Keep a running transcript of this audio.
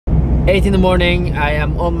8 in the morning. I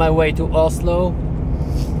am on my way to Oslo.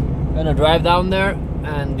 Gonna drive down there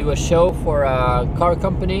and do a show for a car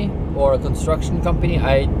company or a construction company.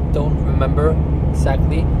 I don't remember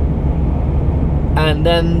exactly. And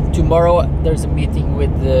then tomorrow there's a meeting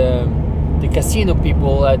with the casino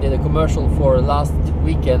people I did a commercial for last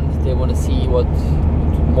weekend. They want to see what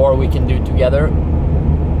more we can do together.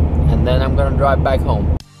 And then I'm gonna drive back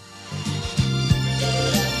home.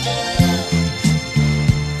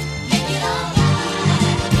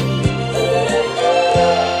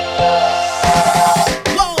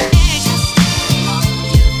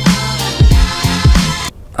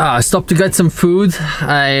 I stopped to get some food.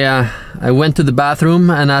 I went to the bathroom,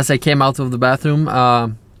 and as I came out of the bathroom,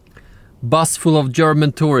 a bus full of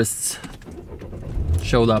German tourists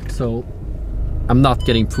showed up, so I'm not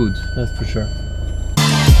getting food, that's for sure.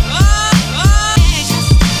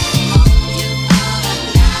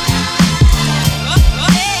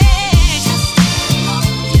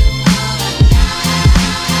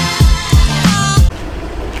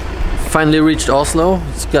 Finally reached Oslo.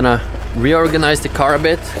 It's gonna reorganize the car a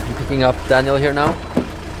bit. I'm picking up Daniel here now.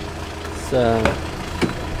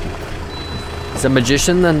 He's a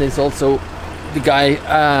magician, and he's also the guy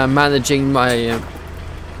managing my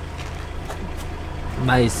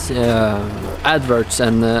adverts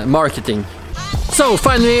and marketing. So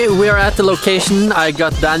finally we are at the location. I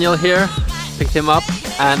got Daniel here, picked him up,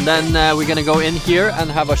 and then we're gonna go in here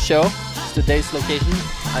and have a show. It's today's location,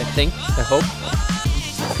 I think, I hope.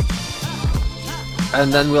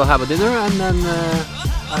 And then we'll have a dinner, and then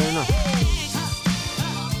I don't know.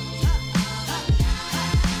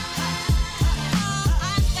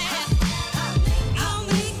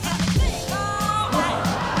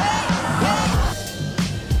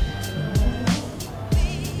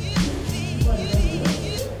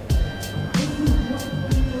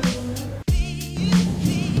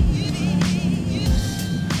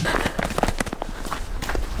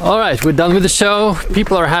 All right, we're done with the show.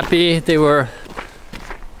 People are happy. They were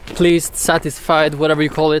pleased, satisfied, whatever you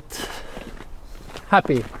call it.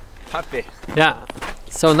 Happy. Yeah.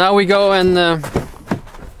 So now we go and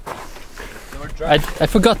I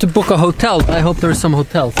forgot to book a hotel. I hope there's some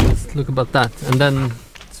hotels. Let's look about that. And then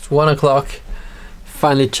it's 1 o'clock.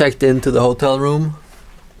 Finally checked into the hotel room.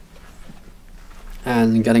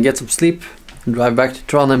 And gonna get some sleep and drive back to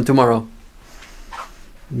Trondheim tomorrow.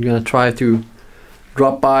 I'm gonna try to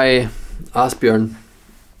drop by Asbjørn,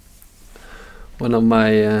 one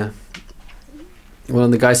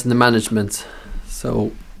of the guys in the management.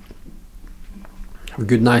 So have a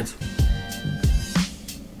good night.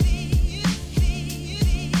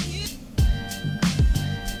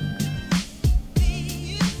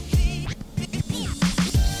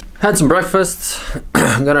 Had some breakfast.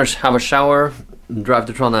 I'm gonna have a shower and drive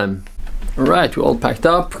to Trondheim. Alright, we're all packed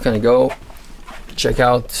up. Gonna go check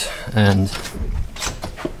out and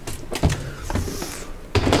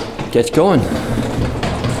get going.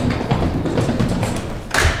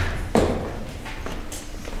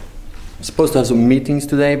 Supposed to have some meetings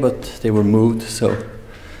today, but they were moved, so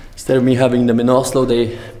instead of me having them in Oslo,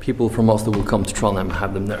 people from Oslo will come to Trondheim and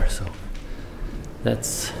have them there, so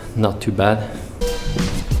that's not too bad.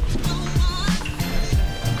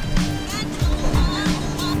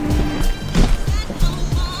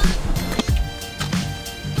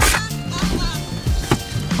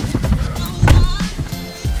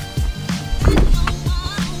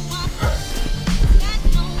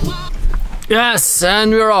 Yes,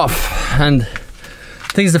 and we're off. And I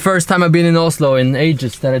think it's the first time I've been in Oslo in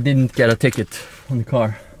ages that I didn't get a ticket on the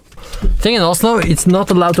car. The thing in Oslo, it's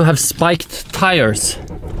not allowed to have spiked tires.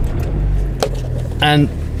 And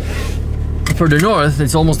for the north,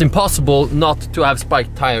 it's almost impossible not to have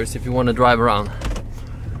spiked tires if you want to drive around.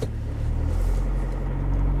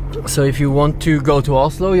 So if you want to go to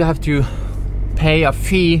Oslo, you have to pay a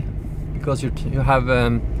fee because you have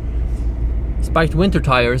spiked winter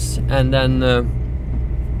tires, and then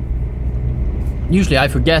usually I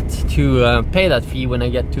forget to pay that fee when I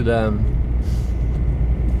get to the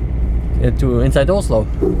inside Oslo.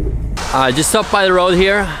 I just stopped by the road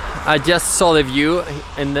here. I just saw the view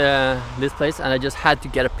in this place, and I just had to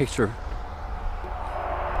get a picture.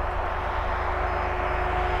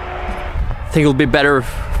 I think it'll be better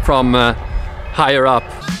from higher up.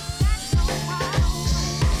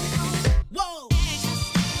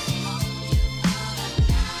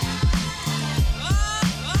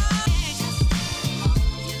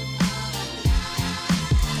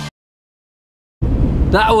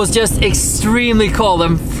 That was just extremely cold.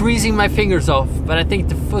 I'm freezing my fingers off, but I think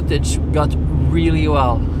the footage got really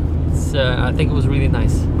well. I think it was really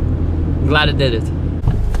nice. I'm glad I did it.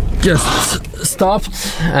 just stopped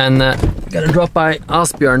and gotta drop by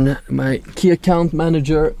Asbjørn, my key account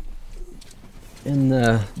manager in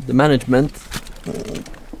the management,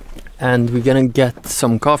 and we're gonna get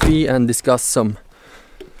some coffee and discuss some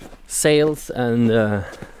sales and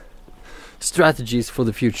strategies for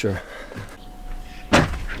the future.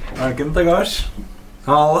 Welcome to Gars.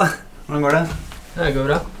 Halla. Hvordan går det? Det går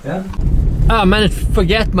bra. Yeah. I managed to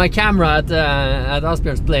forget my camera at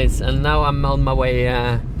Asbjørn's place, and now I'm on my way.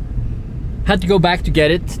 Had to go back to get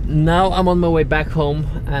it. Now I'm on my way back home,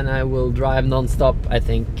 and I will drive non-stop, I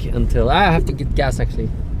think, until I have to get gas actually.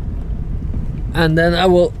 And then I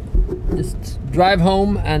will just drive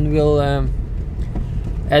home, and we'll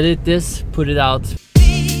edit this, put it out.